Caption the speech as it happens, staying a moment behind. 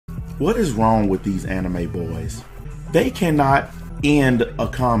What is wrong with these anime boys? They cannot end a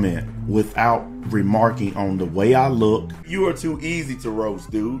comment without remarking on the way I look. You are too easy to roast,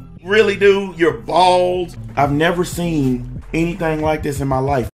 dude. Really, dude? You're bald. I've never seen anything like this in my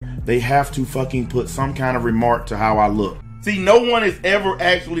life. They have to fucking put some kind of remark to how I look. See, no one has ever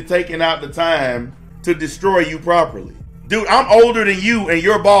actually taken out the time to destroy you properly. Dude, I'm older than you and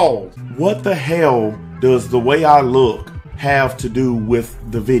you're bald. What the hell does the way I look have to do with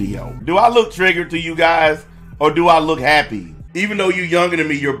the video? Do I look triggered to you guys? Or do I look happy? Even though you're younger than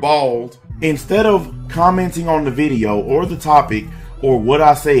me, you're bald. Instead of commenting on the video or the topic or what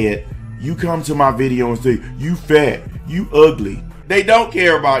I said, you come to my video and say, you fat, you ugly. They don't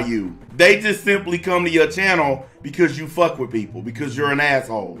care about you. They just simply come to your channel because you fuck with people, because you're an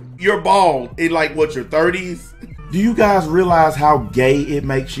asshole. You're bald in like, what, your 30s? Do you guys realize how gay it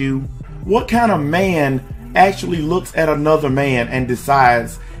makes you? What kind of man actually looks at another man and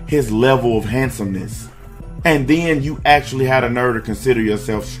decides his level of handsomeness? And then you actually had a nerve to consider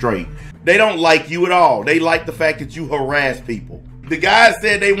yourself straight. They don't like you at all. They like the fact that you harass people. The guys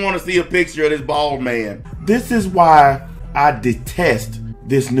said they want to see a picture of this bald man. This is why I detest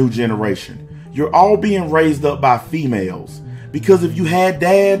this new generation. You're all being raised up by females. Because if you had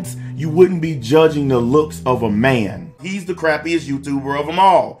dads, you wouldn't be judging the looks of a man. He's the crappiest YouTuber of them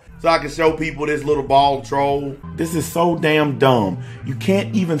all. So I can show people this little bald troll. This is so damn dumb. You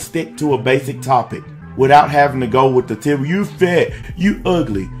can't even stick to a basic topic without having to go with the tip. You fat, you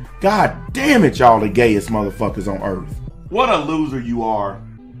ugly. God damn it, y'all the gayest motherfuckers on earth. What a loser you are.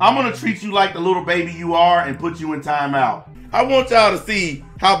 I'm gonna treat you like the little baby you are and put you in timeout. I want y'all to see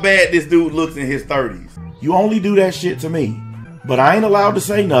how bad this dude looks in his 30s. You only do that shit to me. But I ain't allowed to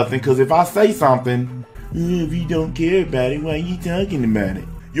say nothing, because if I say something, if you don't care about it, why are you talking about it?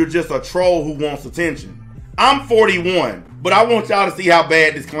 You're just a troll who wants attention. I'm 41, but I want y'all to see how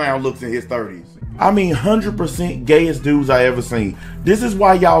bad this clown looks in his 30s. I mean, 100% gayest dudes I ever seen. This is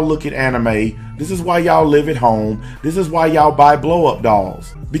why y'all look at anime. This is why y'all live at home. This is why y'all buy blow-up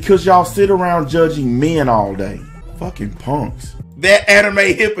dolls. Because y'all sit around judging men all day. Fucking punks. That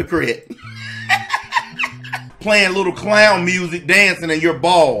anime hypocrite. Playing little clown music, dancing, and you're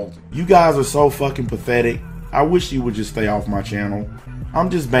bald. You guys are so fucking pathetic. I wish you would just stay off my channel. I'm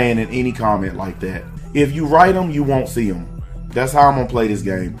just banning any comment like that. If you write them, you won't see them. That's how I'm gonna play this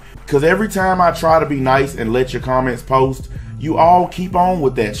game. Because every time I try to be nice and let your comments post, you all keep on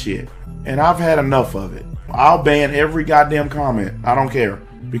with that shit. And I've had enough of it. I'll ban every goddamn comment. I don't care.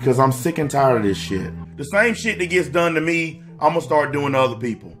 Because I'm sick and tired of this shit. The same shit that gets done to me, I'm gonna start doing to other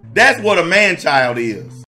people. That's what a man-child is.